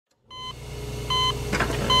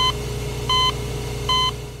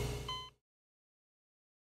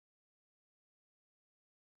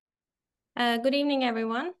Good evening,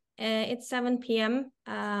 everyone. It's 7 p.m.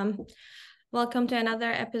 Welcome to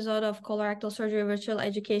another episode of Colorectal Surgery Virtual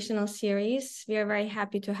Educational Series. We are very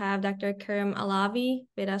happy to have Dr. Karim Alavi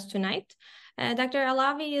with us tonight. Dr.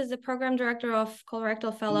 Alavi is the Program Director of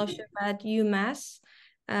Colorectal Fellowship at UMass.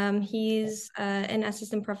 He's an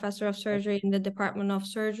Assistant Professor of Surgery in the Department of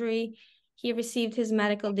Surgery. He received his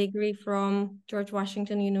medical degree from George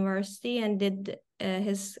Washington University and did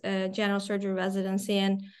his general surgery residency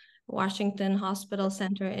in Washington Hospital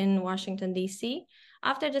Center in Washington, D.C.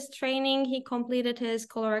 After this training, he completed his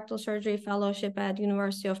colorectal surgery fellowship at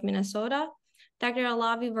University of Minnesota. Dr.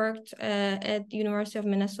 Alavi worked at University of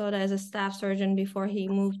Minnesota as a staff surgeon before he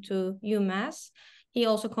moved to UMass. He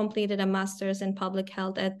also completed a master's in public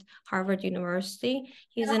health at Harvard University.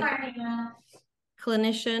 He's a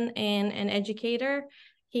clinician and an educator.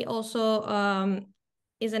 He also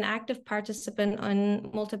is an active participant on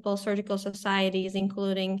multiple surgical societies,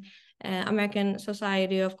 including American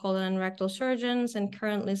Society of Colon and Rectal Surgeons, and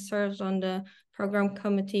currently serves on the program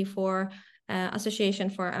committee for Association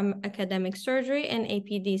for Academic Surgery and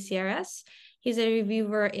APD CRS. He's a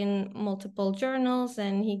reviewer in multiple journals,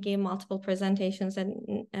 and he gave multiple presentations at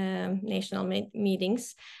national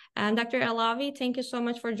meetings. Dr. Alavi, thank you so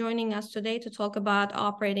much for joining us today to talk about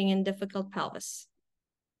operating in difficult pelvis.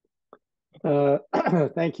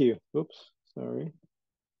 Thank you. Oops, sorry.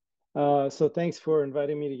 So thanks for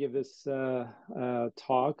inviting me to give this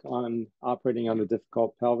talk on operating on the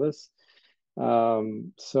difficult pelvis.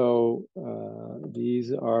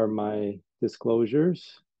 These are my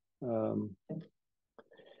disclosures. The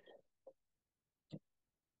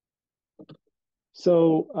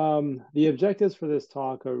objectives for this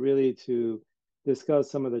talk are really to discuss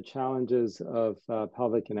some of the challenges of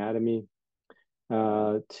pelvic anatomy,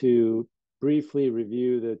 to briefly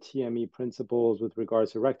review the TME principles with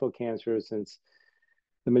regards to rectal cancer, since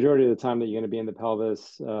the majority of the time that you're going to be in the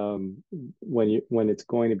pelvis when it's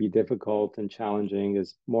going to be difficult and challenging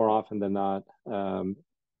is more often than not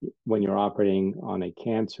when you're operating on a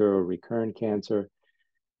cancer or recurrent cancer.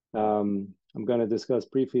 I'm going to discuss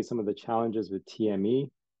briefly some of the challenges with TME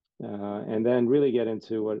and then really get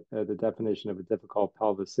into what the definition of a difficult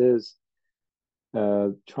pelvis is.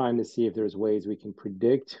 Trying to see if there's ways we can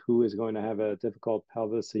predict who is going to have a difficult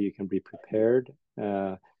pelvis so you can be prepared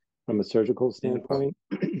from a surgical standpoint.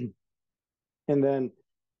 And then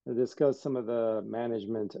discuss some of the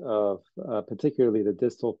management of particularly the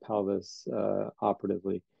distal pelvis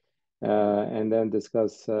operatively. And then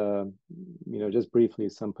discuss, just briefly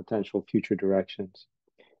some potential future directions.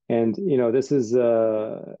 And, this is,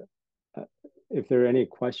 if there are any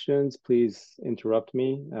questions, please interrupt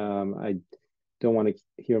me. I don't want to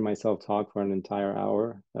hear myself talk for an entire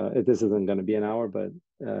hour. This isn't going to be an hour, but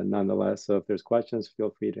nonetheless, so if there's questions, feel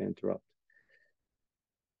free to interrupt.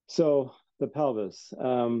 So the pelvis.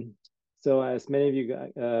 So as many of you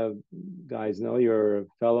guys know, you're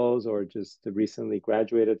fellows or just the recently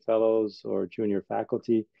graduated fellows or junior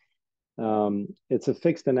faculty. It's a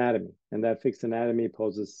fixed anatomy, and that fixed anatomy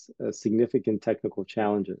poses significant technical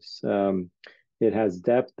challenges. It has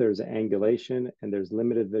depth, there's angulation, and there's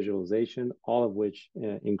limited visualization, all of which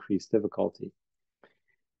increase difficulty.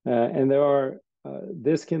 And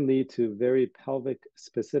this can lead to very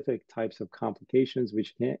pelvic-specific types of complications,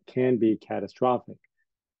 which can be catastrophic.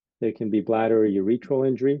 There can be bladder or urethral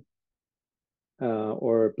injury,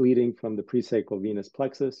 or bleeding from the presacral venous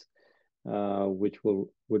plexus, which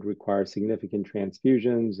would require significant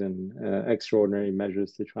transfusions and extraordinary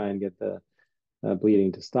measures to try and get the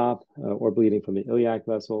bleeding to stop, or bleeding from the iliac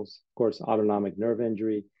vessels. Of course, autonomic nerve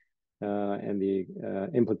injury and the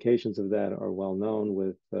implications of that are well known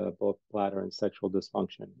with both bladder and sexual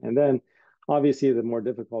dysfunction. And then, obviously, the more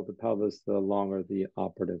difficult the pelvis, the longer the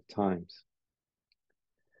operative times.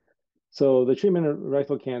 So the treatment of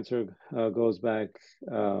rectal cancer goes back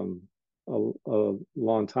a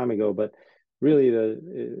long time ago, but really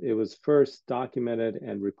it was first documented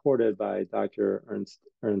and reported by Dr.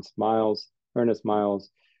 Ernest Miles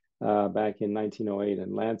back in 1908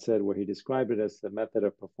 in Lancet, where he described it as the method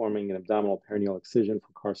of performing an abdominal perineal excision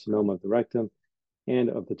for carcinoma of the rectum and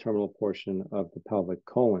of the terminal portion of the pelvic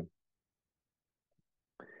colon.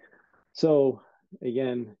 So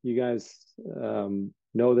again, you guys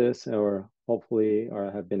know this, or hopefully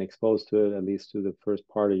or have been exposed to it, at least through the first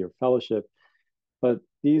part of your fellowship. But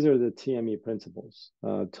these are the TME principles: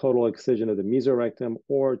 total excision of the mesorectum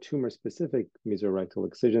or tumor-specific mesorectal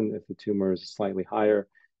excision if the tumor is slightly higher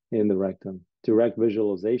in the rectum, direct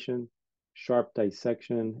visualization, sharp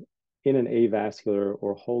dissection in an avascular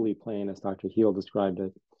or wholly plane, as Dr. Heal described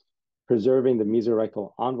it, preserving the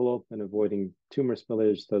mesorectal envelope and avoiding tumor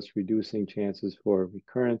spillage, thus reducing chances for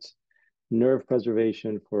recurrence, nerve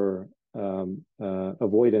preservation for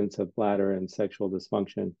avoidance of bladder and sexual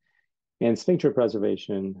dysfunction, and sphincter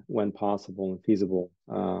preservation when possible and feasible,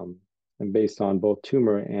 and based on both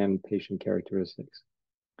tumor and patient characteristics.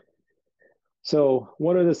 So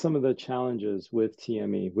what are some of the challenges with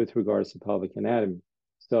TME with regards to pelvic anatomy?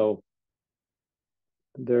 So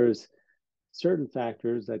there's certain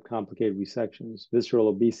factors that complicate resections: visceral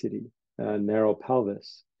obesity, narrow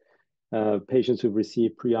pelvis, patients who've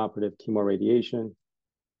received preoperative chemoradiation.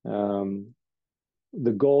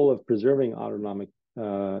 The goal of preserving autonomic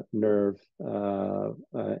nerve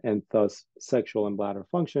and thus sexual and bladder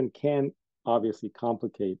function can obviously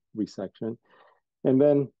complicate resection. And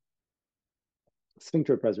then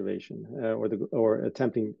sphincter preservation,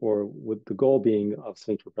 or with the goal being of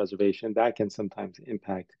sphincter preservation, that can sometimes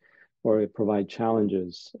impact or provide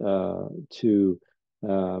challenges to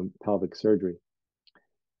pelvic surgery.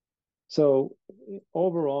 So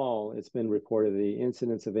overall, it's been reported the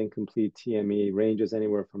incidence of incomplete TME ranges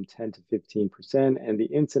anywhere from 10 to 15%, and the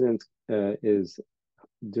incidence is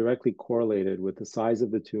directly correlated with the size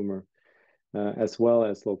of the tumor as well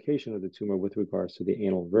as location of the tumor with regards to the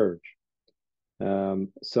anal verge.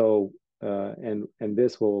 And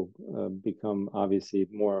this will become obviously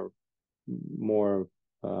more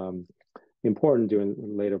important during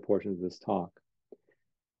later portions of this talk.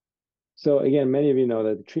 So again, many of you know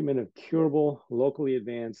that the treatment of curable, locally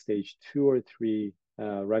advanced stage 2 or 3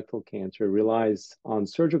 rectal cancer relies on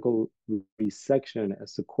surgical resection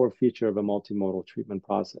as the core feature of a multimodal treatment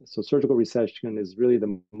process. So surgical resection is really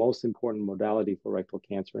the most important modality for rectal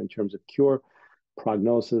cancer in terms of cure,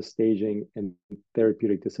 prognosis, staging, and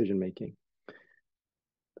therapeutic decision-making.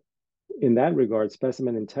 In that regard,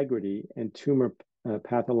 specimen integrity and tumor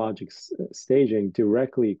pathologic staging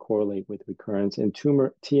directly correlate with recurrence, and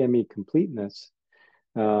tumor TME completeness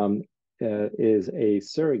is a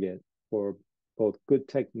surrogate for both good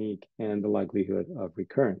technique and the likelihood of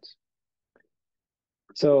recurrence.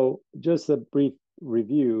 So just a brief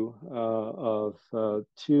review of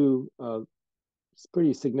two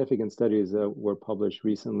pretty significant studies that were published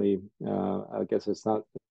recently. I guess it's not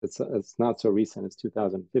so recent, it's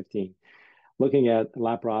 2015. Looking at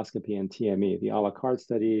laparoscopy and TME, the a la carte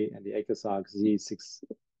study and the ACOSOC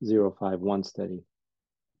Z6051 study.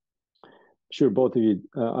 I'm sure both of you,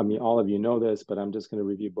 all of you know this, but I'm just going to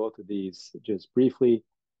review both of these just briefly.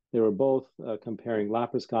 They were both comparing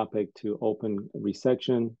laparoscopic to open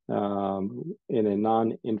resection in a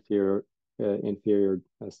non-inferior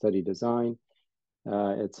study design. They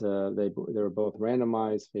were both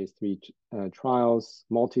randomized phase 3 trials,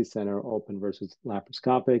 multi-center open versus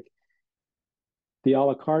laparoscopic. The a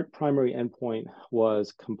la carte primary endpoint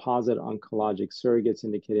was composite oncologic surrogates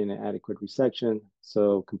indicating an adequate resection.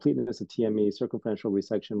 So completeness of TME, circumferential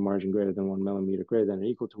resection margin greater than 1 millimeter, greater than or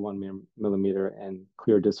equal to 1 millimeter, and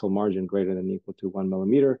clear distal margin greater than or equal to 1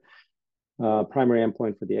 millimeter. Primary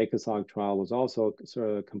endpoint for the ACOSOC trial was also sort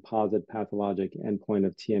of a composite pathologic endpoint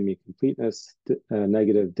of TME completeness,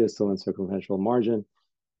 negative distal and circumferential margin.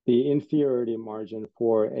 The inferiority margin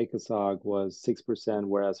for ACOSOC was 6%,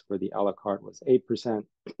 whereas for the a la carte was 8%.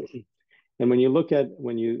 And when you look at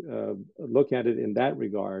it in that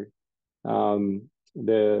regard, for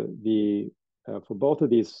both of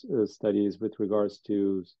these studies with regards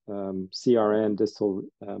to CRN, distal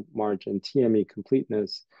margin, TME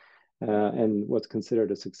completeness, and what's considered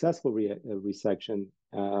a successful resection,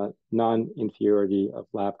 non-inferiority of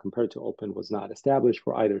lap compared to open was not established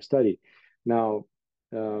for either study. Now,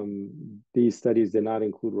 these studies did not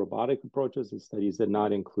include robotic approaches. The studies did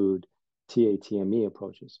not include TA-TME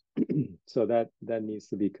approaches. So that needs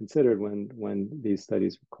to be considered when these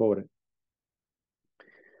studies were quoted.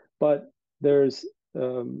 But there's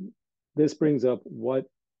this brings up what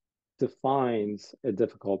defines a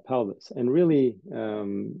difficult pelvis, and really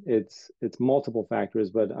it's multiple factors,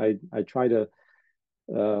 but I try to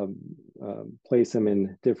place them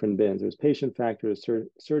in different bins. There's patient factors,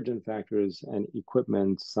 surgeon factors, and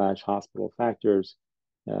equipment/hospital factors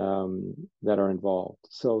that are involved.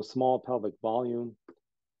 So small pelvic volume,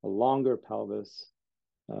 a longer pelvis,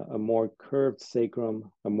 a more curved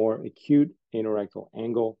sacrum, a more acute anorectal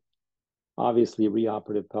angle, obviously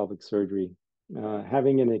reoperative pelvic surgery,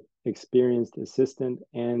 having an experienced assistant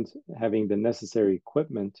and having the necessary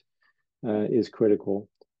equipment is critical.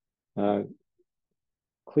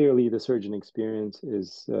 Clearly, the surgeon experience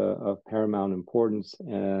is of paramount importance,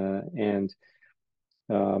 and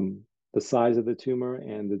the size of the tumor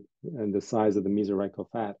and the size of the mesorectal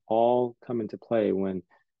fat all come into play when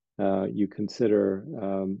you consider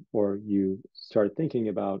or you start thinking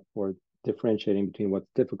about or differentiating between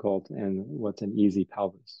what's difficult and what's an easy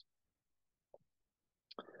pelvis.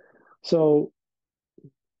 So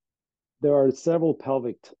there are several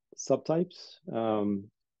pelvic subtypes,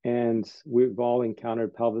 and we've all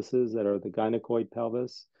encountered pelvises that are the gynecoid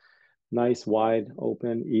pelvis, nice, wide,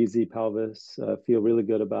 open, easy pelvis. Feel really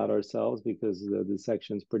good about ourselves because the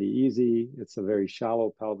dissection is pretty easy. It's a very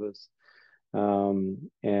shallow pelvis,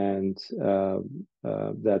 and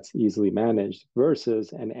that's easily managed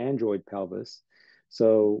versus an android pelvis.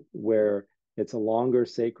 So where it's a longer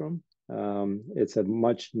sacrum, it's a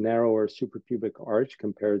much narrower suprapubic arch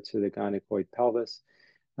compared to the gynecoid pelvis.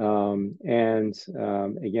 Again,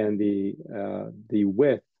 the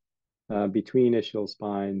width between ischial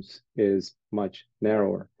spines is much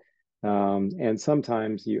narrower. And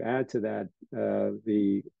sometimes you add to that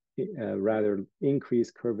the rather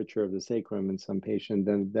increased curvature of the sacrum in some patients,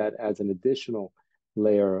 then that adds an additional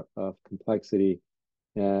layer of complexity.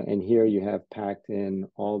 And here you have packed in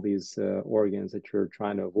all these organs that you're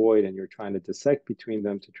trying to avoid, and you're trying to dissect between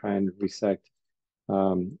them to try and resect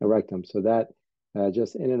a rectum. So that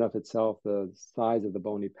just in and of itself, the size of the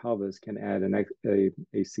bony pelvis can add a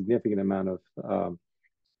significant amount of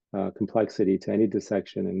complexity to any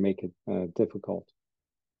dissection and make it difficult.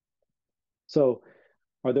 So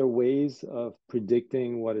are there ways of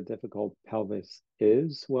predicting what a difficult pelvis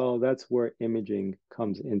is? Well, that's where imaging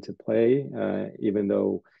comes into play, even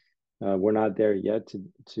though we're not there yet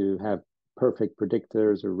to have perfect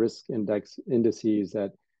predictors or risk indices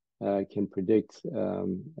that can predict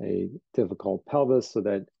a difficult pelvis so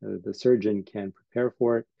that the surgeon can prepare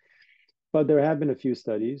for it. But there have been a few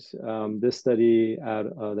studies. This study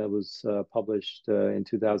that was published in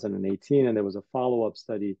 2018, and there was a follow-up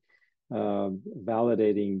study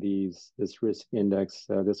validating this risk index.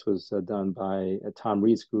 This was done by Tom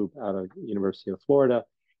Reed's group out of University of Florida,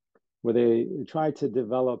 where they tried to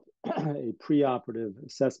develop a preoperative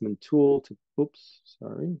assessment tool to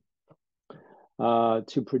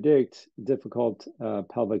predict difficult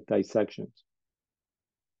pelvic dissections.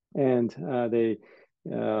 And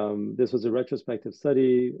this was a retrospective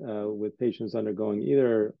study with patients undergoing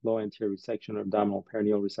either low anterior resection or abdominal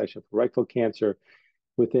perineal resection for rectal cancer.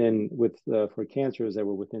 For cancers that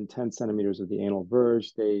were within 10 centimeters of the anal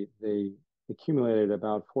verge, they accumulated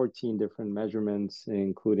about 14 different measurements,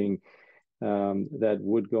 including that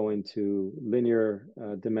would go into linear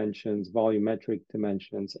dimensions, volumetric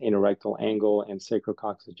dimensions, anorectal angle, and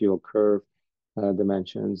sacrococcygeal curve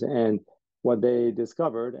dimensions. And what they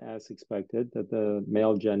discovered, as expected, that the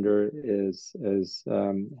male gender is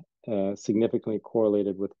significantly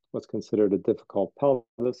correlated with what's considered a difficult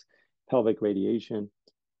pelvis, pelvic radiation.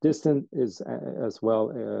 Distance is as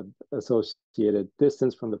well associated.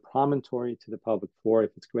 Distance from the promontory to the pelvic floor,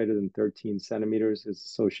 if it's greater than 13 centimeters, is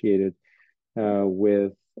associated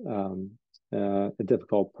with a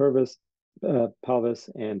difficult pelvis.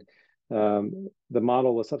 And the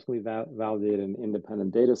model was subsequently validated in an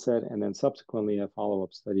independent data set, and then subsequently a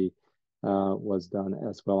follow-up study was done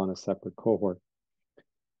as well on a separate cohort.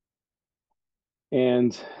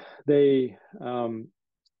 And they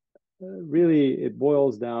really, it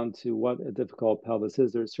boils down to what a difficult pelvis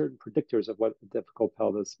is. There are certain predictors of what a difficult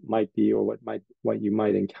pelvis might be, or what you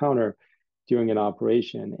might encounter during an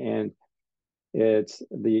operation. And it's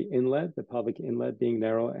the inlet, the pelvic inlet being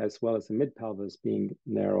narrow, as well as the mid-pelvis being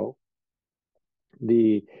narrow.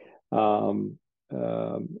 The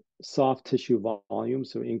soft tissue volume,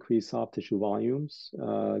 so increased soft tissue volumes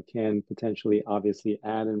can potentially obviously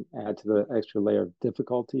add to the extra layer of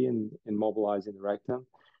difficulty in mobilizing the rectum.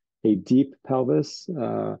 A deep pelvis,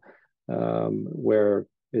 where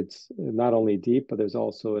it's not only deep, but there's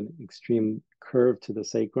also an extreme curve to the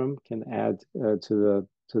sacrum, can add to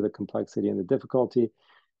the complexity and the difficulty.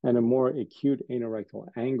 And a more acute anorectal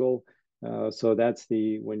angle. So that's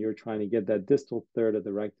when you're trying to get that distal third of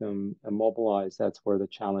the rectum immobilized, that's where the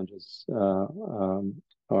challenges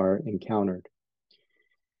are encountered.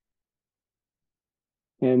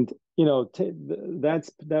 And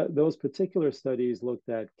those particular studies looked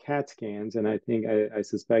at CAT scans, and I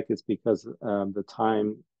suspect it's because the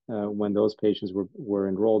time when those patients were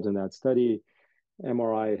enrolled in that study,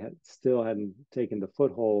 MRI still hadn't taken the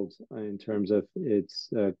foothold in terms of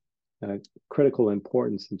its critical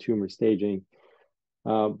importance in tumor staging.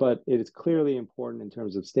 But it is clearly important in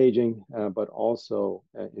terms of staging, but also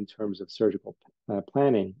in terms of surgical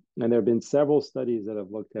planning. And there have been several studies that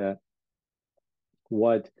have looked at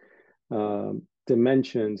what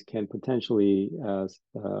dimensions can potentially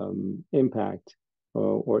impact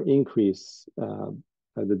or increase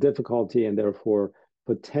the difficulty, and therefore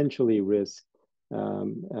potentially risk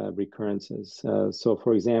recurrences. So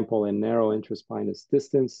for example, in narrow intraspinous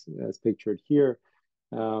distance, as pictured here,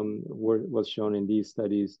 was shown in these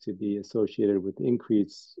studies to be associated with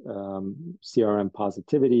increased CRM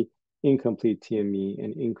positivity, incomplete TME,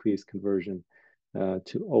 and increased conversion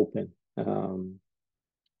to open.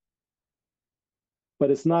 But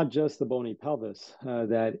it's not just the bony pelvis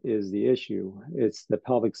that is the issue. It's the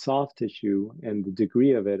pelvic soft tissue and the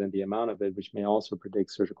degree of it and the amount of it, which may also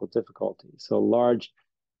predict surgical difficulty. So large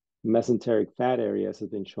mesenteric fat areas have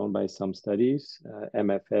been shown by some studies.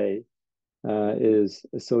 MFA is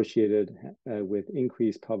associated with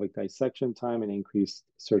increased pelvic dissection time and increased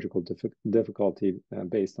surgical difficulty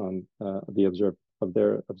based on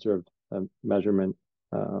their observed measurement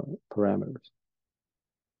parameters.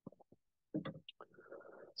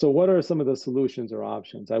 So what are some of the solutions or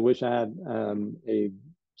options? I wish I had a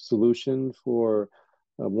solution for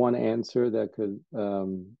one answer that could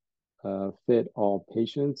fit all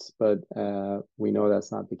patients, but we know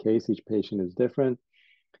that's not the case. Each patient is different.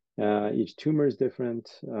 Each tumor is different,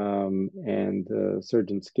 and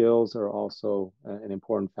surgeon skills are also an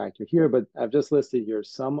important factor here. But I've just listed here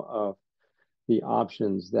some of the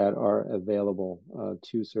options that are available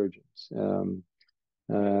to surgeons.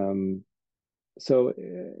 So,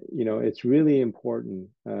 it's really important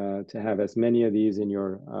to have as many of these in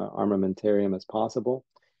your armamentarium as possible.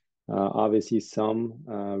 Obviously, some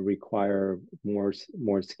require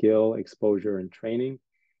more skill, exposure, and training,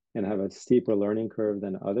 and have a steeper learning curve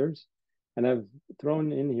than others. And I've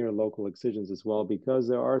thrown in here local excisions as well, because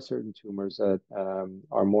there are certain tumors that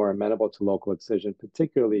are more amenable to local excision,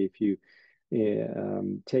 particularly if you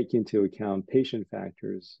take into account patient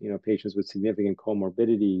factors, patients with significant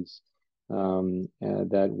comorbidities,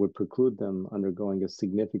 that would preclude them undergoing a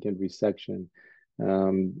significant resection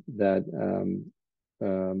that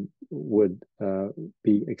would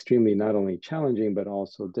be extremely not only challenging, but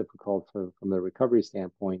also difficult from the recovery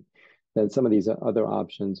standpoint, then some of these other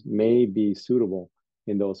options may be suitable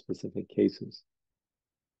in those specific cases.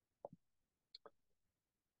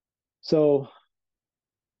 So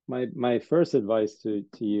my first advice to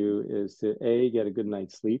you is to get a good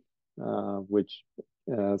night's sleep, which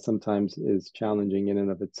sometimes is challenging in and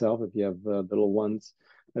of itself if you have little ones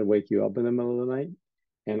that wake you up in the middle of the night,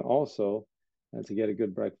 and also to get a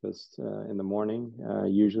good breakfast in the morning.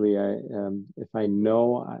 Usually, if I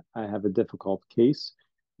know I have a difficult case,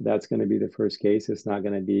 that's going to be the first case. It's not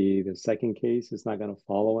going to be the second case. It's not going to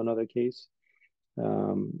follow another case,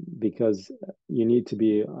 because you need to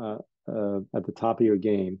be at the top of your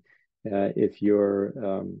game if you're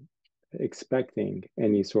expecting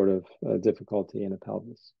any sort of difficulty in a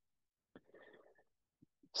pelvis.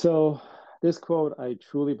 So this quote I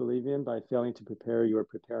truly believe in: by failing to prepare, you are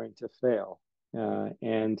preparing to fail.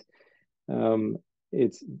 And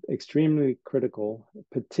it's extremely critical,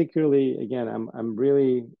 particularly, again, I'm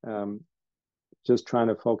really just trying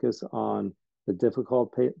to focus on the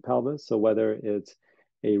difficult pelvis. So whether it's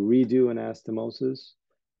a redo anastomosis,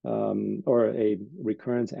 or a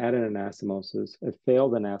recurrence at an anastomosis, a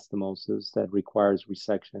failed anastomosis that requires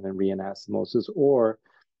resection and reanastomosis, or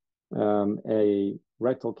a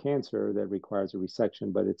rectal cancer that requires a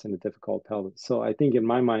resection, but it's in a difficult pelvis. So I think in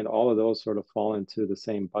my mind, all of those sort of fall into the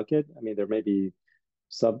same bucket. I mean, there may be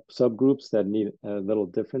subgroups that need a little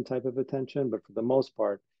different type of attention, but for the most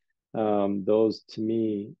part, those to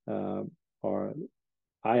me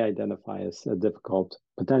I identify as a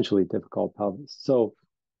potentially difficult pelvis. So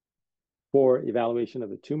for evaluation of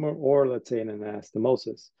the tumor, or let's say an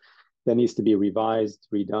anastomosis that needs to be revised,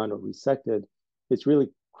 redone, or resected, it's really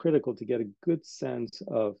critical to get a good sense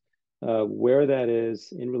of where that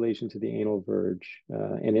is in relation to the anal verge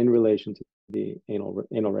and in relation to the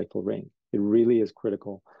anal rectal ring. It really is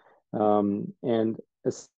critical. And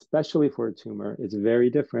especially for a tumor, it's very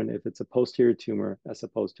different if it's a posterior tumor as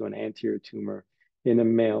opposed to an anterior tumor in a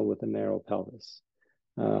male with a narrow pelvis.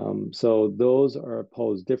 So those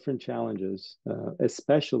pose different challenges,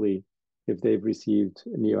 especially if they've received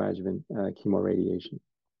neoadjuvant chemoradiation.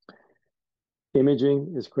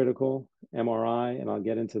 Imaging is critical, MRI, and I'll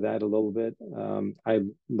get into that a little bit. I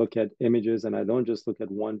look at images, and I don't just look at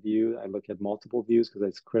one view. I look at multiple views because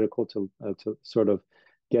it's critical to sort of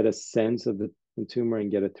get a sense of the tumor and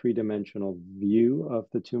get a three-dimensional view of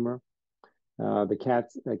the tumor. The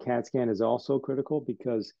CAT scan is also critical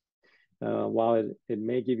because while it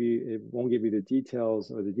won't give you the details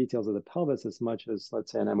of the pelvis as much as,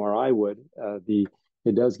 let's say, an MRI would,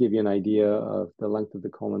 it does give you an idea of the length of the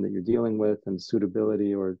colon that you're dealing with and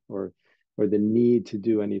suitability or the need to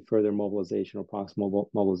do any further mobilization or proximal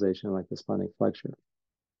mobilization like the splenic flexure.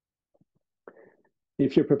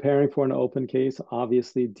 If you're preparing for an open case,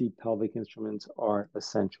 obviously deep pelvic instruments are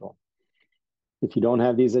essential. If you don't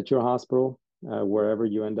have these at your hospital, wherever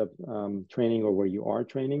you end up training or where you are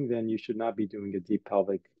training, then you should not be doing a deep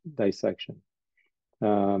pelvic dissection.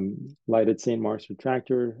 Lighted St. Mark's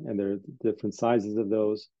retractor, and there are different sizes of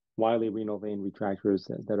those. Wiley renal vein retractors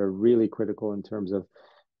that are really critical in terms of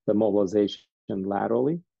the mobilization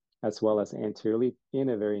laterally as well as anteriorly in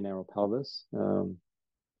a very narrow pelvis.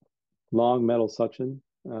 Long metal suction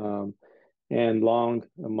and long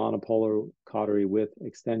monopolar cautery with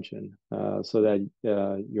extension so that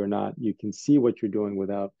you can see what you're doing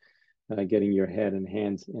without getting your head and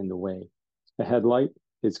hands in the way. A headlight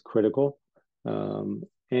is critical.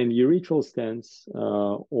 And urethral stents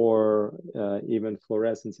or even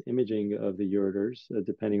fluorescence imaging of the ureters,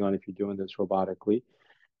 depending on if you're doing this robotically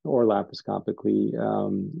or laparoscopically.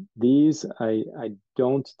 These I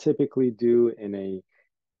don't typically do in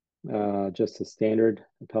just a standard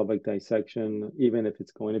pelvic dissection, even if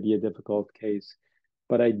it's going to be a difficult case.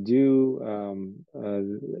 But I do,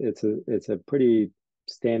 it's a pretty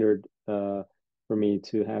standard for me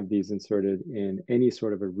to have these inserted in any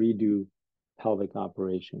sort of a redo pelvic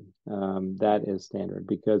operation. That is standard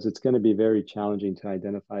because it's going to be very challenging to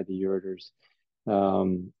identify the ureters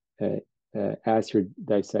as you're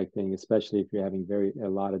dissecting, especially if you're having a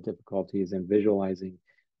lot of difficulties in visualizing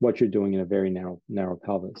what you're doing in a very narrow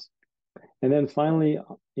pelvis. And then finally,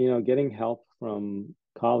 getting help from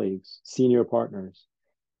colleagues, senior partners.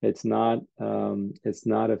 It's not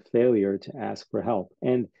a failure to ask for help.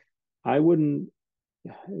 And I wouldn't,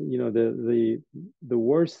 the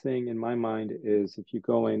worst thing in my mind is if you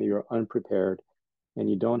go in, you're unprepared and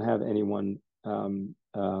you don't have anyone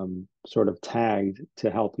sort of tagged to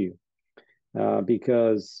help you.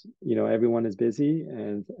 Because everyone is busy,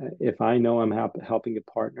 and if I know I'm helping a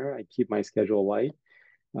partner, I keep my schedule light,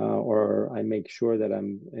 or I make sure that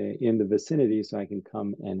I'm in the vicinity so I can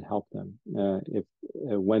come and help them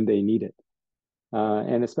when they need it.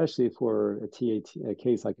 And especially for a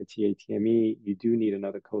case like a TATME, you do need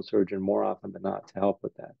another co-surgeon more often than not to help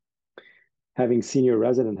with that. Having senior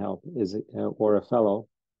resident help or a fellow,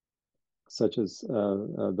 such as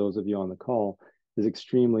those of you on the call, is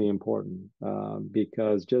extremely important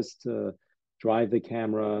because just to drive the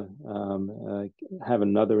camera, have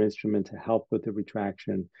another instrument to help with the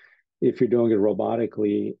retraction. If you're doing it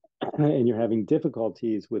robotically and you're having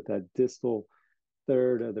difficulties with that distal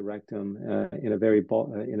third of the rectum in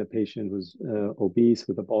a patient who's obese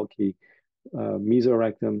with a bulky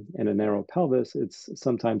mesorectum and a narrow pelvis, it's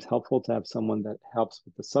sometimes helpful to have someone that helps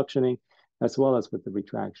with the suctioning as well as with the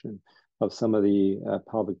retraction of some of the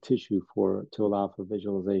pelvic tissue to allow for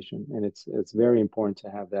visualization. And it's very important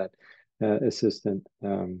to have that assistant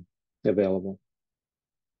available.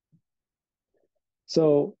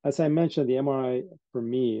 So as I mentioned, the MRI for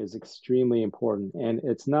me is extremely important, and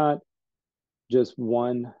it's not just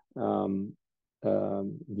one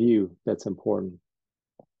view that's important.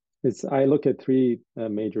 I look at three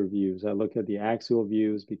major views. I look at the axial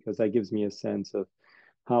views because that gives me a sense of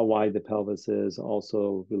how wide the pelvis is,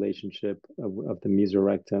 also relationship of the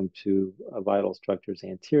mesorectum to vital structures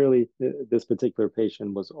anteriorly. This particular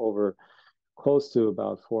patient was close to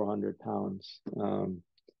about 400 pounds. And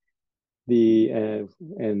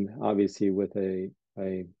obviously with a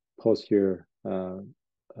posterior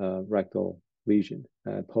rectal lesion,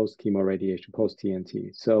 post-chemo radiation,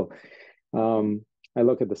 post-TNT. So I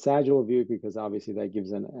look at the sagittal view because obviously that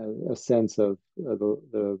gives a sense of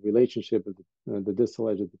the relationship of the distal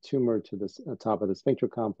edge of the tumor to the top of the sphincter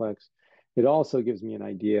complex. It also gives me an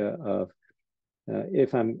idea of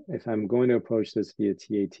if I'm going to approach this via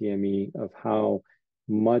TATME, of how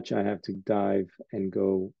much I have to dive and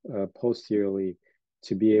go posteriorly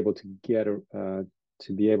to be able to get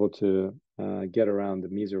around the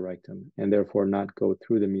mesorectum and therefore not go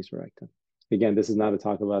through the mesorectum. Again, this is not a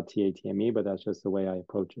talk about TATME, but that's just the way I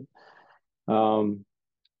approach it.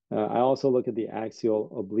 I also look at the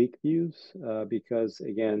axial oblique views because,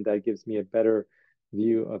 again, that gives me a better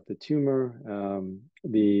view of the tumor.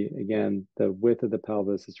 The width of the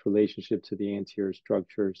pelvis, its relationship to the anterior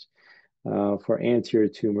structures. For anterior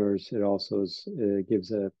tumors, it also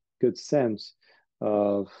gives a good sense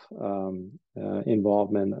of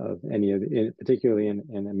involvement of particularly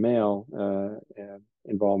in a male,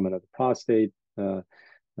 involvement of the prostate,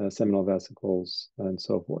 seminal vesicles, and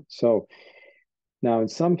so forth. So now in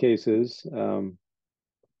some cases,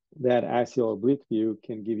 that axial oblique view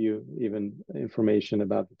can give you even information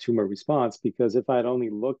about the tumor response, because if I'd only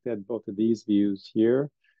looked at both of these views here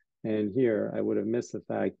and here, I would have missed the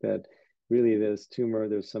fact that really there's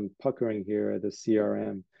some puckering here at the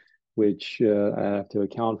CRM, which I have to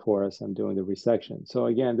account for as I'm doing the resection. So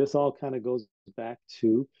again, this all kind of goes back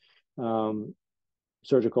to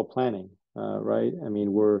surgical planning, right? I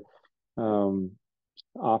mean,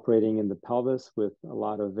 operating in the pelvis with a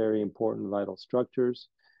lot of very important vital structures.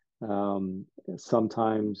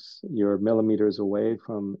 Sometimes you're millimeters away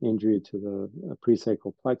from injury to the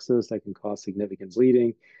presacral plexus that can cause significant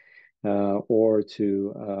bleeding, or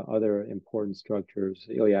to other important structures,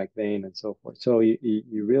 iliac vein and so forth. So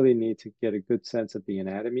you really need to get a good sense of the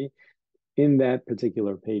anatomy in that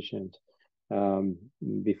particular patient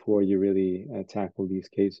before you really tackle these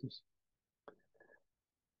cases.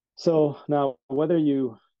 So now, whether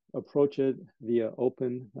you approach it via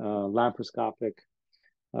open, laparoscopic,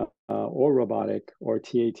 or robotic, or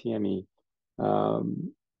TATME,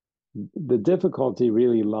 the difficulty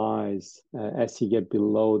really lies as you get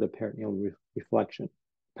below the peritoneal reflection,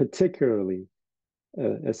 particularly,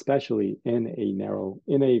 especially in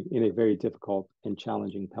a very difficult and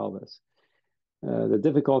challenging pelvis. The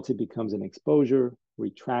difficulty becomes an exposure,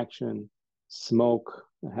 retraction, smoke.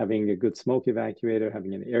 Having a good smoke evacuator,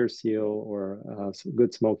 having an air seal or a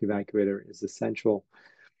good smoke evacuator is essential.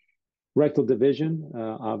 Rectal division,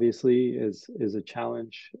 obviously, is a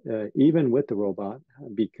challenge, even with the robot,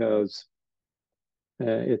 because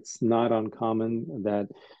it's not uncommon that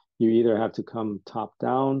you either have to come top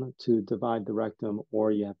down to divide the rectum,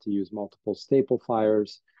 or you have to use multiple staple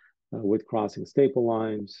fires with crossing staple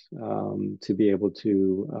lines to be able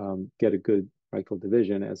to get a good rectal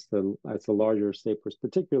division, as the larger staples,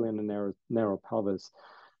 particularly in the narrow pelvis,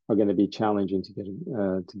 are going to be challenging to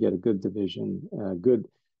get a good division,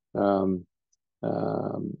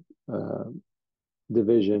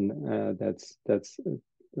 division that's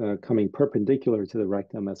coming perpendicular to the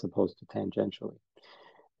rectum as opposed to tangentially.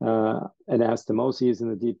 Anastomoses in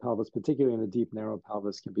the deep pelvis, particularly in the deep narrow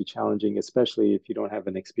pelvis, can be challenging, especially if you don't have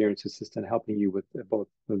an experienced assistant helping you with both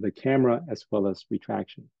the camera as well as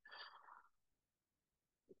retraction.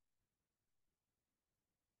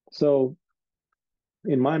 So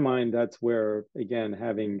in my mind, that's where, again,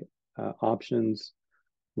 having options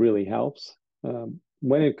really helps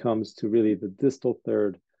when it comes to really the distal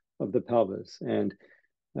third of the pelvis. And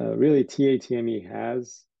really, TATME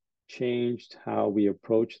has changed how we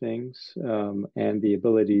approach things, and the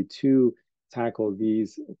ability to tackle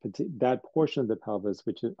that portion of the pelvis,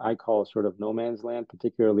 which I call sort of no man's land,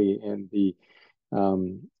 particularly in the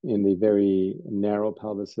very narrow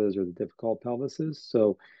pelvises or the difficult pelvises.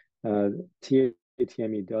 So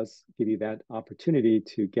TATME does give you that opportunity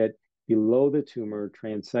to get below the tumor,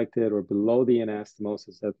 transected, or below the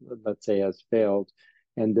anastomosis that, let's say, has failed,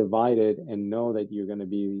 and divide it and know that you're going to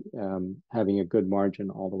be having a good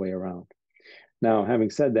margin all the way around. Now,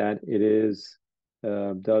 having said that, it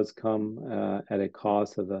does come at a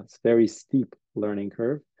cost of a very steep learning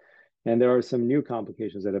curve. And there are some new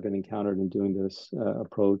complications that have been encountered in doing this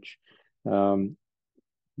approach.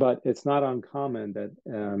 But it's not uncommon that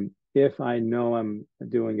if I know I'm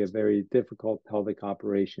doing a very difficult pelvic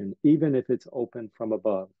operation, even if it's open from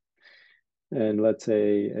above, and let's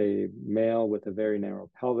say a male with a very narrow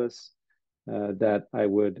pelvis, that I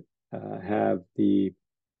would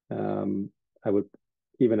I would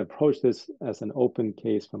even approach this as an open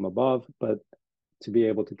case from above, but to be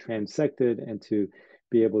able to transect it and to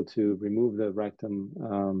be able to remove the rectum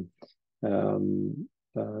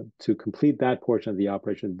to complete that portion of the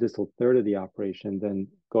operation, the distal third of the operation, then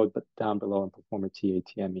go down below and perform a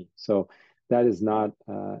TATME. So that is not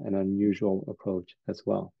an unusual approach as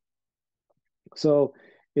well. So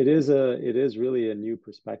it is really a new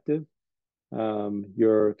perspective.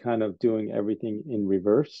 You're kind of doing everything in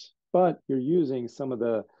reverse, but you're using some of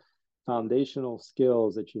the foundational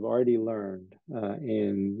skills that you've already learned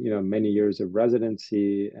in many years of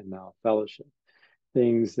residency and now fellowship.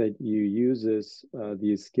 Things that you use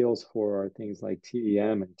these skills for are things like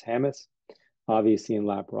TEM and TAMIS, obviously in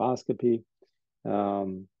laparoscopy.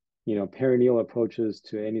 Perineal approaches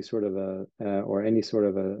to any sort of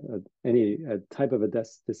any type of a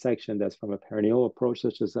dissection that's from a perineal approach,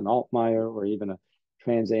 such as an Altmaier or even a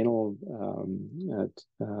transanal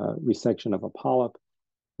resection of a polyp.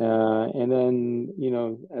 And then,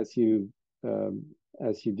 as you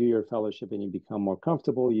do your fellowship and you become more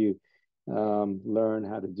comfortable, you learn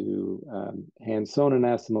how to do hand-sewn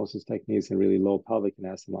anastomosis techniques and really low pelvic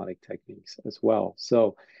anastomotic techniques as well.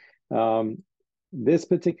 So this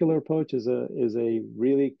particular approach is a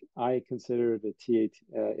really, I consider it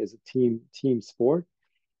is a team sport,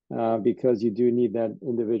 because you do need that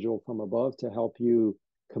individual from above to help you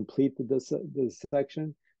complete the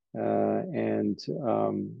dissection and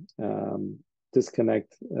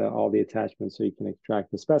disconnect all the attachments so you can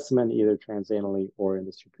extract the specimen either transanally or in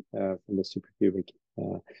from the suprapubic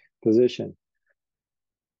position.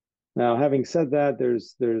 Now, having said that,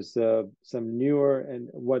 there's some newer, and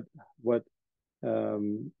what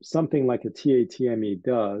something like a TATME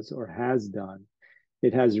does or has done,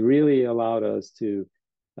 it has really allowed us to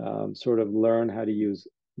sort of learn how to use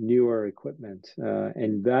newer equipment,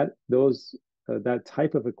 and that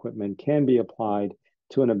type of equipment can be applied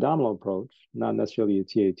to an abdominal approach, not necessarily a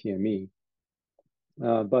TATME.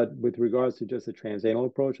 But with regards to just a transanal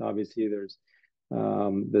approach, obviously there's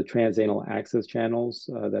the transanal access channels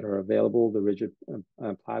that are available, the rigid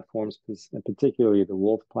platforms, particularly the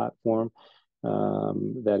Wolf platform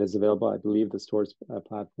that is available. I believe the Storz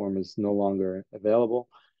platform is no longer available.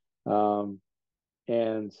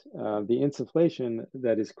 And the insufflation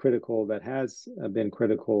that is critical, that has been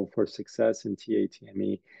critical for success in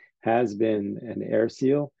TATME, has been an air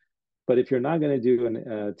seal. But if you're not going to do an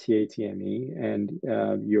TATME and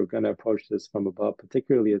you're going to approach this from above,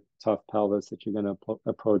 particularly a tough pelvis that you're going to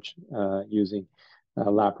approach using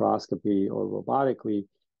laparoscopy or robotically,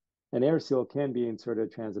 an air seal can be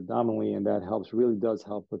inserted transabdominally, and that really does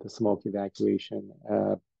help with the smoke evacuation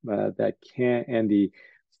that can, and the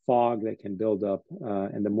fog that can build up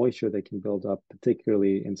and the moisture that can build up,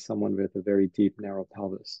 particularly in someone with a very deep, narrow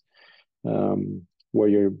pelvis, where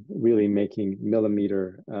you're really making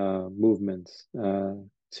millimeter movements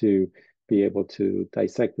to be able to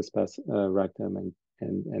dissect the rectum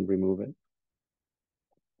and remove it.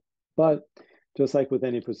 But just like with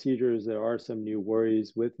any procedures, there are some new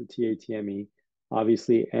worries with the TATME.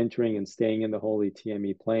 Obviously, entering and staying in the holy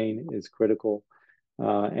TME plane is critical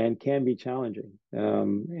and can be challenging.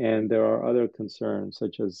 And there are other concerns,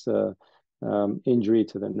 such as injury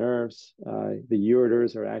to the nerves. The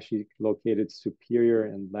ureters are actually located superior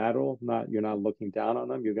and lateral. You're not looking down on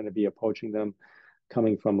them. You're going to be approaching them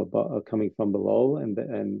coming from above, coming from below,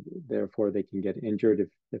 and therefore they can get injured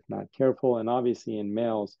if not careful. And obviously, in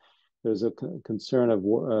males, there's a concern of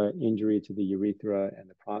injury to the urethra and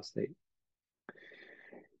the prostate.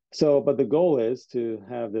 So, but the goal is to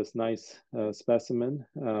have this nice specimen.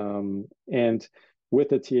 And with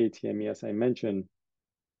the TATME, as I mentioned,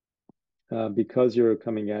 because you're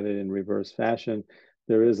coming at it in reverse fashion,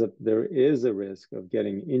 there is a risk of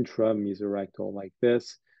getting intramesorectal like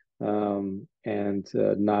this, and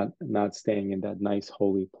not staying in that nice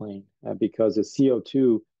holy plane, because the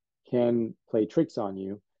CO2 can play tricks on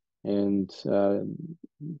you and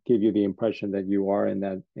give you the impression that you are in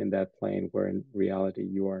that plane, where in reality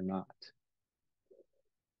you are not.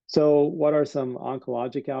 So what are some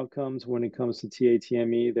oncologic outcomes when it comes to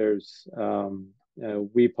TATME?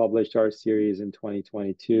 We published our series in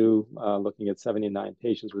 2022, looking at 79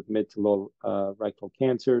 patients with mid to low rectal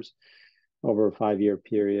cancers over a 5-year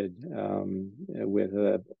period, with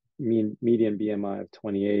a median BMI of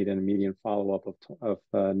 28 and a median follow-up of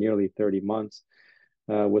nearly 30 months.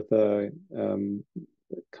 With a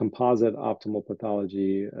composite optimal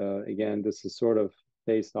pathology. Again, this is sort of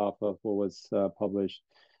based off of what was published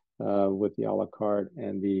with the a la carte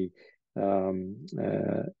and the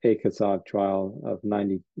ACASOG trial of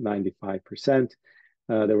 95%.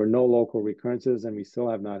 There were no local recurrences, and we still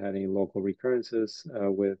have not had any local recurrences,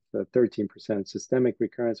 with 13% systemic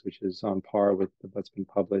recurrence, which is on par with what's been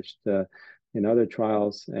published in other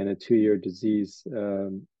trials, and a 2-year disease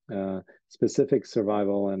specific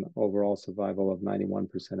survival and overall survival of 91%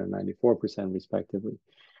 and 94% respectively.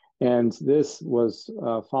 And this was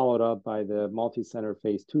followed up by the multi-center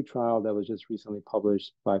phase 2 trial that was just recently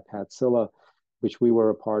published by Pat Silla, which we were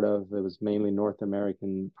a part of. It was mainly North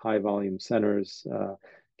American high volume centers,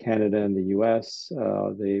 Canada and the US.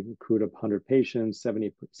 They recruited 100 patients,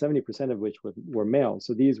 70% of which were male.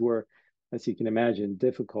 So these were, as you can imagine,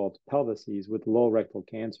 difficult pelvises with low rectal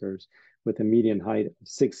cancers, with a median height of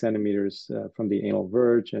 6 centimeters from the anal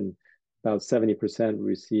verge, and about 70%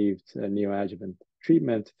 received neoadjuvant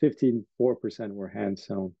treatment. 54% were hand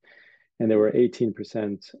sewn, and there were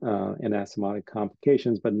 18% anastomotic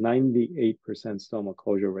complications, but 98% stoma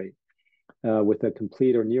closure rate, with a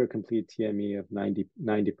complete or near complete TME of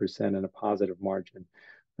 90% and a positive margin.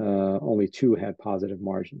 Only 2 had positive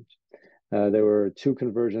margins. There were 2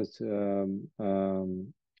 conversions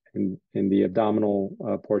in the abdominal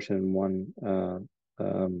portion, and one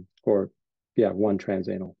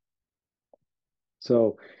transanal.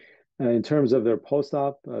 So in terms of their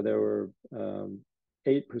post-op, there were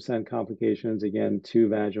 8% complications, again, 2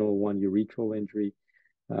 vaginal, 1 urethral injury,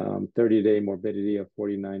 30-day morbidity of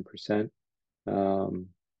 49%,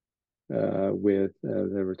 with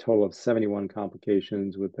there were a total of 71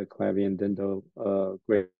 complications, with the clavia and dindo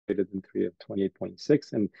greater than 3 of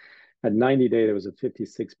 28.6, and at 90-day there was a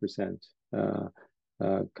 56%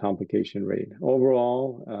 complication rate.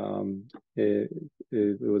 Overall, it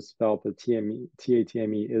was felt that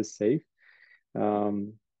TATME is safe.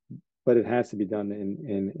 but it has to be done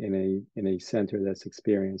in a center that's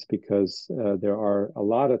experienced, because there are a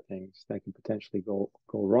lot of things that can potentially go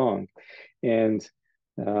wrong. And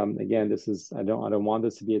again, this is I don't want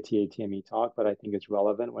this to be a TATME talk, but I think it's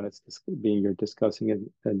relevant when it's you're discussing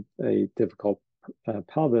a difficult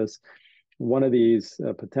pelvis. One of these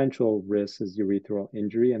potential risks is urethral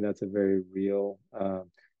injury, and that's a very real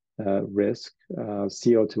risk.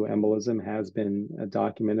 CO2 embolism has been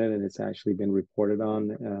documented, and it's actually been reported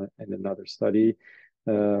on in another study,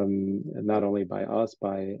 not only by us,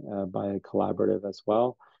 by a collaborative as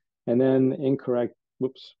well. And then incorrect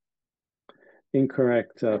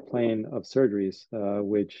plane of surgeries,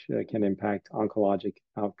 which can impact oncologic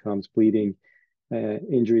outcomes, bleeding,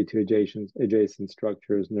 injury to adjacent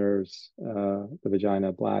structures, nerves, the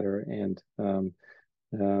vagina, bladder, and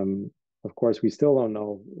of course, we still don't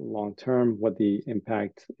know long term what the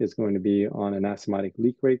impact is going to be on anastomotic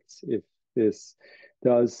leak rates if this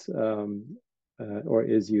does or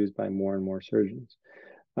is used by more and more surgeons.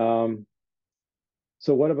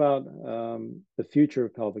 So what about the future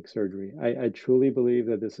of pelvic surgery? I truly believe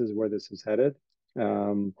that this is where this is headed.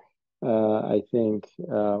 I think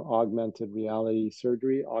augmented reality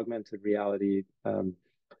surgery, augmented reality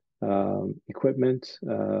equipment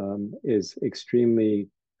is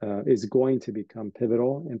going to become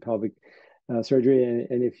pivotal in pelvic surgery.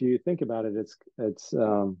 And if you think about it,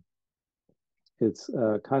 it's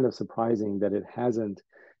kind of surprising that it hasn't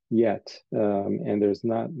yet, and there's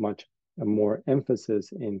not much more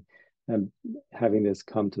emphasis in having this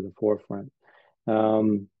come to the forefront.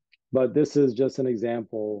 But this is just an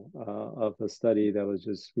example of a study that was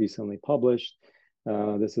just recently published.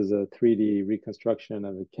 This is a 3D reconstruction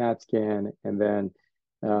of a CAT scan, and then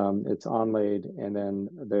it's onlaid, and then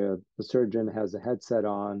the surgeon has a headset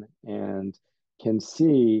on and can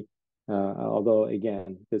see, although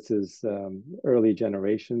again, this is early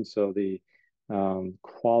generation, so the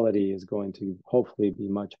quality is going to hopefully be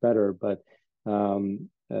much better, but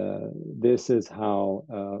this is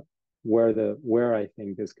how where I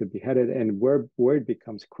think this could be headed, and where it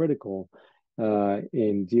becomes critical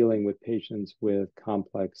in dealing with patients with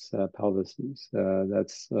complex pelvises.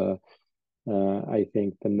 That's I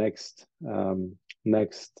think the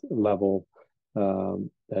next level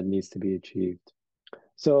that needs to be achieved.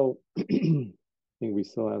 So I think we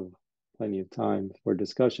still have plenty of time for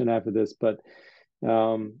discussion after this, but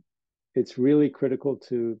it's really critical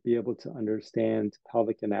to be able to understand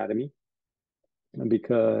pelvic anatomy,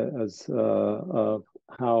 because of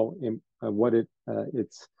how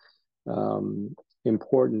its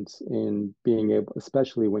importance in being able,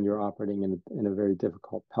 especially when you're operating in a very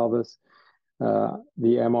difficult pelvis. The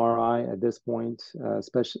MRI at this point,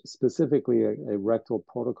 specifically a rectal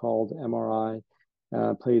protocoled MRI,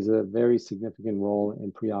 plays a very significant role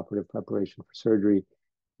in preoperative preparation for surgery.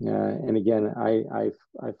 And again, I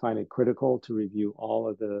find it critical to review all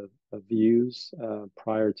of the views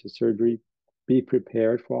prior to surgery. Be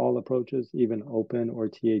prepared for all approaches, even open or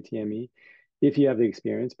TATME, if you have the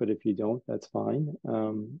experience, but if you don't, that's fine.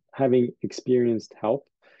 Having experienced help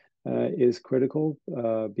is critical,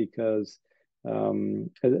 because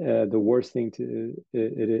the worst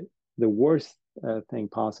thing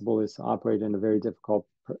possible is to operate in a very difficult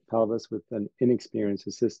pelvis with an inexperienced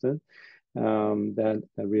assistant. That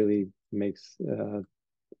really makes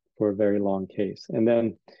for a very long case. And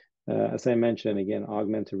then, as I mentioned, again,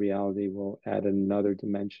 augmented reality will add another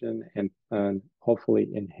dimension and hopefully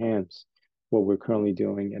enhance what we're currently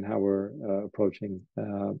doing and how we're approaching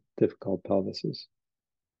difficult pelvises.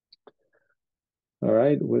 All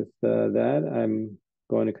right, with that, I'm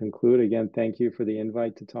going to conclude. Again, thank you for the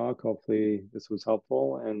invite to talk. Hopefully this was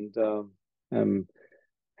helpful, and I'm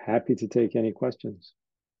happy to take any questions.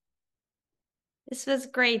 This was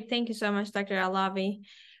great. Thank you so much, Dr. Alavi.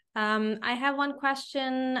 I have one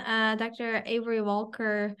question. Dr. Avery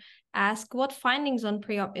Walker asked, what findings on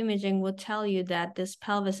pre-op imaging would tell you that this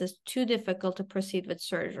pelvis is too difficult to proceed with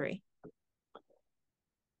surgery?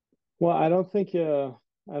 Well, I don't think you're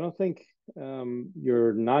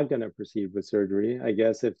not going to proceed with surgery. I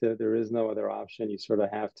guess if there is no other option, you sort of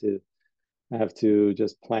have to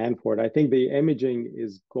just plan for it. I think the imaging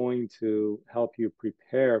is going to help you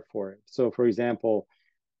prepare for it. So, for example,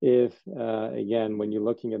 if again, when you're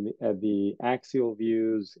looking at the axial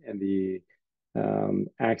views and the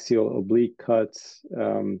axial oblique cuts,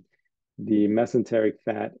 the mesenteric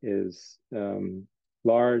fat is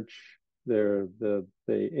large. The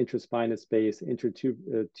intraspinous space,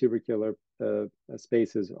 intertubercular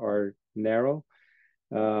spaces are narrow.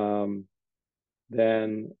 Then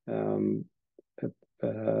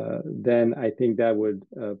I think that would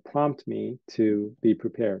prompt me to be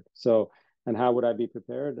prepared. So And how would I be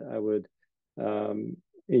prepared? I would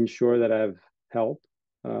ensure that I have help,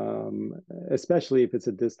 especially if it's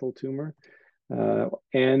a distal tumor,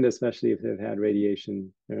 and especially if they've had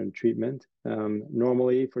radiation treatment.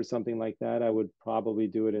 Normally, for something like that, I would probably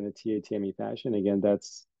do it in a TATME fashion. Again,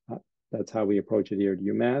 that's how we approach it here at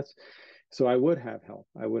UMass. So I would have help.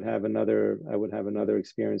 I would have another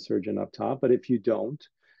experienced surgeon up top. But if you don't,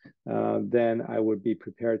 then I would be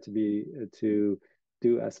prepared to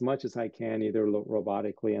do as much as I can, either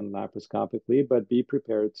robotically and laparoscopically, but be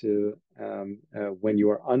prepared to, when you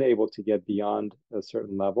are unable to get beyond a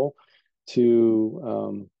certain level,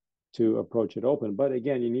 to approach it open. But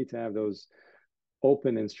again, you need to have those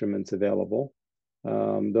open instruments available,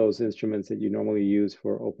 those instruments that you normally use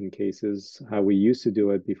for open cases, how we used to do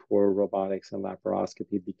it before robotics and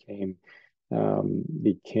laparoscopy became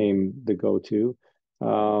the go-to.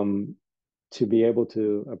 To be able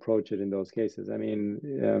to approach it in those cases. I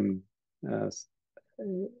mean,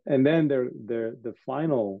 and then the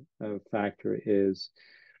final factor is,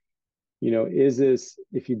 is this,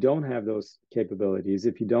 if you don't have those capabilities,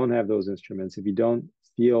 if you don't have those instruments, if you don't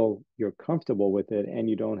feel you're comfortable with it and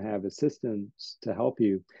you don't have assistants to help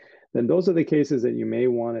you, then those are the cases that you may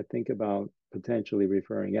want to think about potentially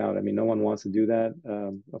referring out. I mean, no one wants to do that,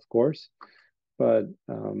 of course, but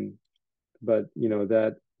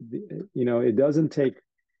it doesn't take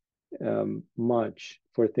much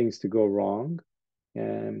for things to go wrong,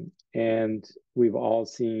 and we've all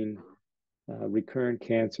seen recurrent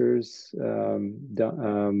cancers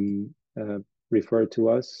referred to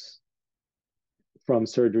us from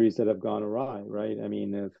surgeries that have gone awry, right? I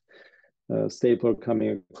mean, if a stapler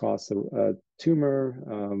coming across a tumor,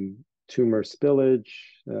 tumor spillage,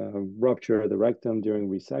 rupture of the rectum during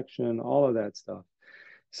resection, all of that stuff.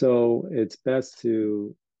 So it's best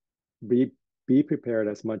to be prepared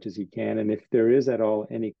as much as you can. And if there is at all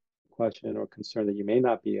any question or concern that you may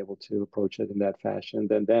not be able to approach it in that fashion,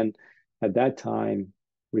 then at that time,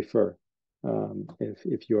 refer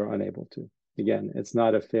if you are unable to. Again, it's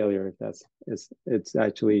not a failure if it's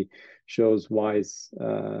actually shows wise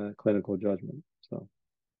clinical judgment. So.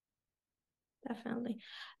 Definitely.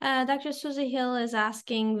 Dr. Susie Hill is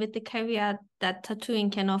asking, with the caveat that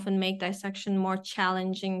tattooing can often make dissection more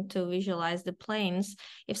challenging to visualize the planes,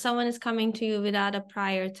 if someone is coming to you without a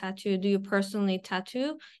prior tattoo, do you personally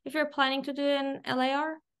tattoo if you're planning to do an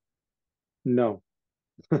LAR? No.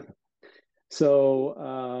 So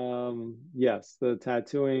yes, the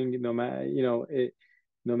tattooing,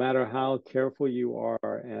 no matter how careful you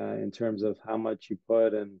are in terms of how much you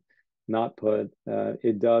put and not put,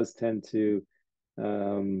 it does tend to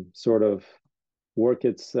sort of work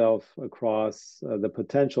itself across the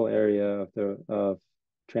potential area of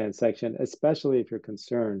transection, especially if you're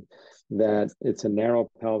concerned that it's a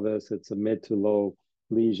narrow pelvis, it's a mid to low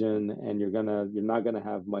lesion, and you're not gonna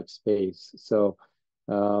have much space. So,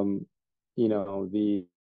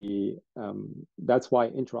 that's why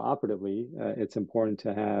intraoperatively it's important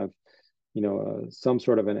to have some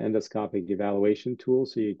sort of an endoscopic evaluation tool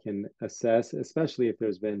so you can assess, especially if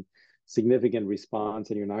there's been significant response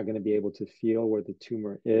and you're not going to be able to feel where the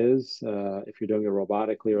tumor is, if you're doing it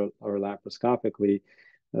robotically or laparoscopically,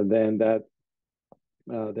 then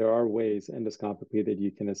there are ways endoscopically that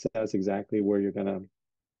you can assess exactly where you're going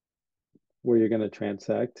to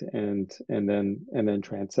transect and then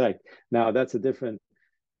transect. Now that's a different.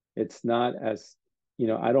 It's not as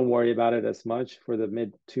I don't worry about it as much for the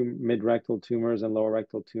mid rectal tumors and lower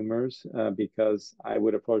rectal tumors because I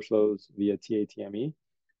would approach those via TATME.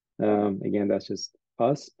 Again, that's just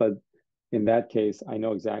us, but in that case, I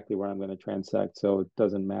know exactly where I'm going to transect, so it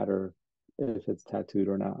doesn't matter if it's tattooed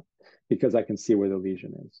or not because I can see where the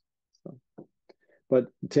lesion is. So, but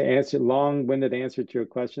to answer long-winded answer to your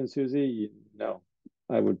question, Susie, no,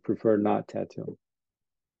 I would prefer not tattooing.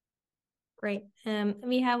 Great.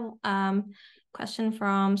 We have question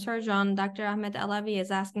from Surgeon Dr. Ahmed Alavi is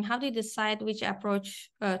asking, how do you decide which approach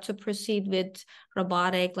to proceed with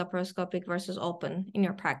robotic, laparoscopic versus open in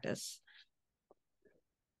your practice?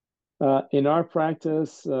 In our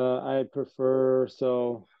practice, I prefer,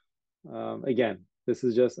 again, this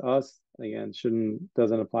is just us. Again,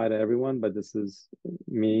 doesn't apply to everyone, but this is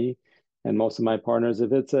me and most of my partners.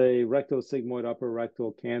 If it's a rectosigmoid upper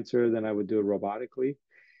rectal cancer, then I would do it robotically.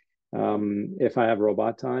 If I have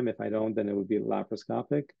robot time, if I don't, then it would be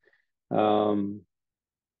laparoscopic.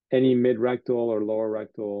 Any mid-rectal or lower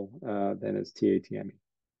rectal, then it's TATME.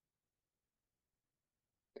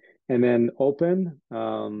 And then open,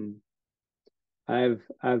 I've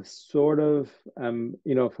sort of,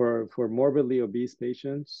 for morbidly obese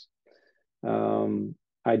patients,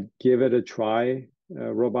 I'd give it a try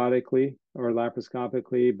robotically or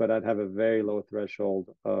laparoscopically, but I'd have a very low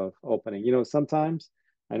threshold of opening. You know, sometimes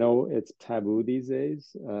I know it's taboo these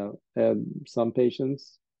days. And some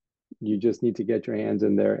patients, you just need to get your hands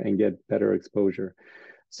in there and get better exposure.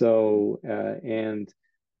 So, and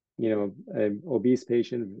you know, an obese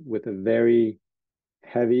patient with a very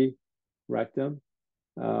heavy rectum,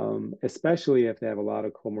 especially if they have a lot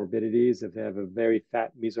of comorbidities, if they have a very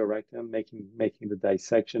fat mesorectum, making the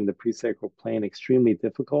dissection, the presacral plane, extremely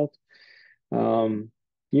difficult. Um,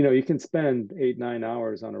 you know, you can spend 8, 9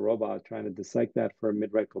 hours on a robot trying to dissect that for a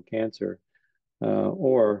midrectal cancer,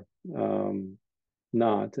 or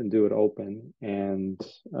not, and do it open, and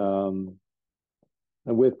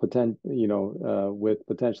with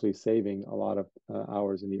potentially saving a lot of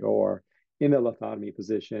hours in the OR in the lithotomy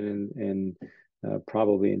position, and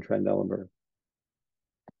probably in Trendelenburg.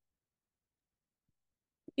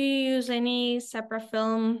 Do you use any separate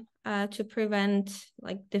film to prevent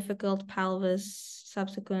like difficult pelvis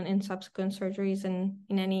subsequent surgeries in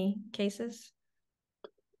any cases?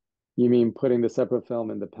 You mean putting the separate film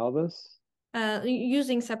in the pelvis?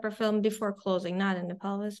 Using separate film before closing, not in the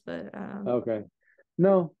pelvis, but Okay.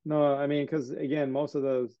 No, no, I mean, because again, most of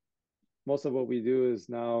what we do is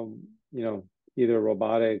now, you know, either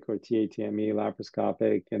robotic or TATME,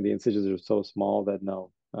 laparoscopic, and the incisions are so small that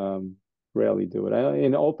no, rarely do it.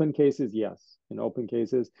 In open cases, yes. In open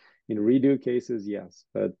cases, in redo cases, yes.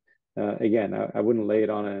 But again, I wouldn't lay it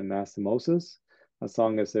on an anastomosis as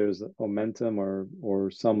long as there's omentum or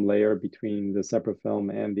some layer between the separate film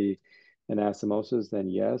and the anastomosis, then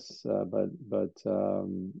yes.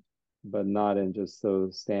 But not in just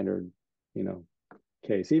those standard, you know,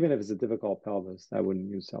 case. Even if it's a difficult pelvis, I wouldn't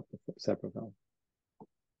use separate film.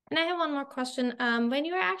 and I have one more question. When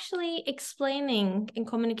you're actually explaining and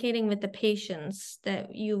communicating with the patients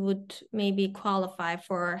that you would maybe qualify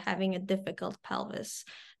for having a difficult pelvis,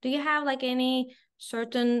 do you have like any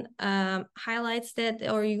certain highlights that,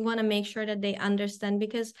 or you want to make sure that they understand?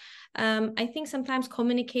 Because I think sometimes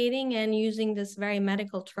communicating and using this very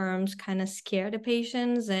medical terms kind of scare the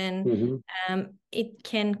patients, and it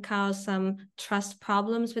can cause some trust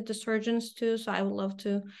problems with the surgeons too. So I would love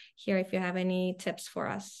to hear if you have any tips for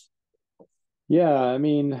us. Yeah, I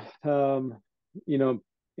mean, you know,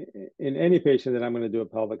 in any patient that I'm going to do a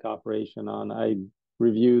pelvic operation on, I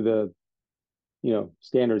review the, you know,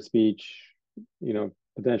 standard speech, you know,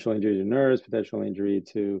 potential injury to nerves, potential injury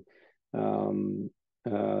to the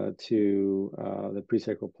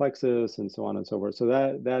presacral plexus, and so on and so forth. So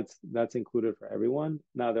that's included for everyone.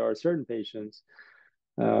 Now there are certain patients,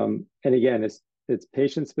 and again, it's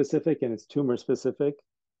patient specific and it's tumor specific,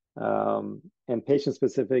 and patient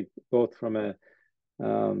specific both from a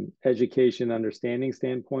education understanding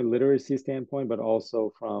standpoint, literacy standpoint, but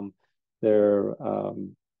also from their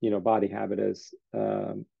you know, body habitus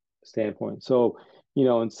standpoint. So, you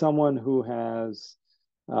know, in someone who has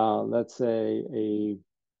let's say the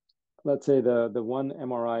one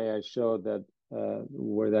MRI I showed that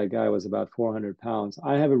where that guy was about 400 pounds,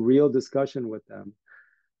 I have a real discussion with them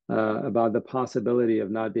about the possibility of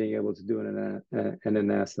not being able to do an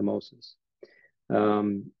anastomosis,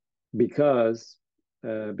 because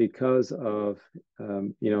of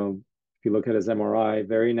you know, if you look at his MRI,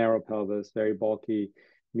 very narrow pelvis, very bulky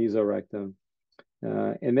mesorectum,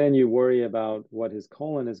 and then you worry about what his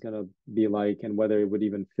colon is going to be like and whether it would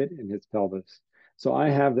even fit in his pelvis. So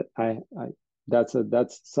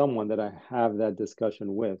that's someone that I have that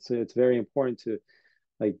discussion with. So it's very important to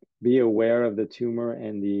like be aware of the tumor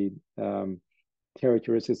and the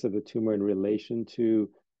characteristics of the tumor in relation to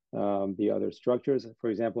the other structures.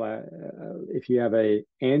 For example, if you have a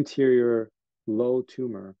anterior low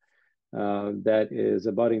tumor that is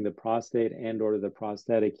abutting the prostate and or the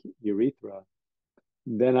prostatic urethra,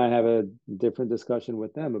 then I have a different discussion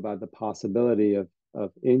with them about the possibility of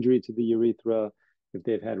injury to the urethra, if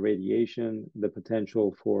they've had radiation, the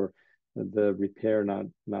potential for the repair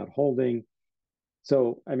not holding.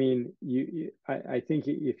 So, I mean, I think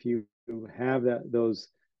if you have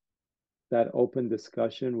that open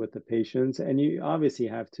discussion with the patients, and you obviously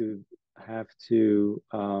have to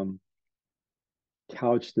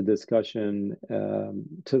couch the discussion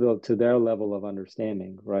to their level of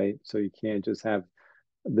understanding, right? So you can't just have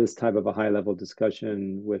this type of a high level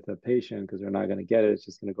discussion with a patient because they're not going to get it. It's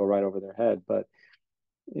just going to go right over their head. But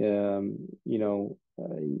you know,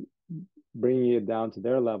 bringing it down to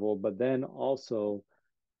their level, but then also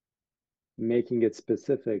making it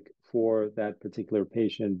specific for that particular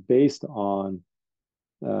patient based on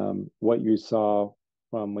what you saw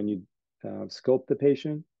from when you scoped the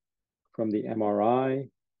patient, from the MRI,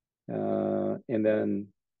 and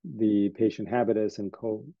then the patient habitus and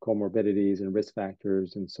comorbidities and risk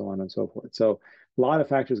factors and so on and so forth. So a lot of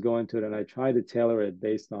factors go into it, and I try to tailor it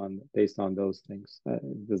based on those things.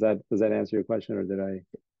 Does that answer your question, or did I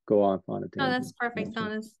go off on a tangent? No, that's perfect. No,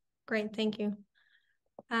 that's great. Thank you.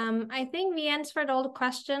 I think we answered all the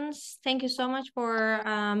questions. Thank you so much for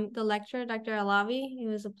the lecture, Dr. Alavi. It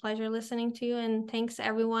was a pleasure listening to you, and thanks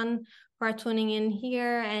everyone for tuning in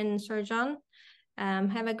here, and Sir John.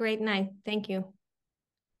 Have a great night. Thank you.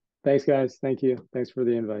 Thanks, guys. Thank you. Thanks for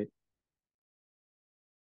the invite.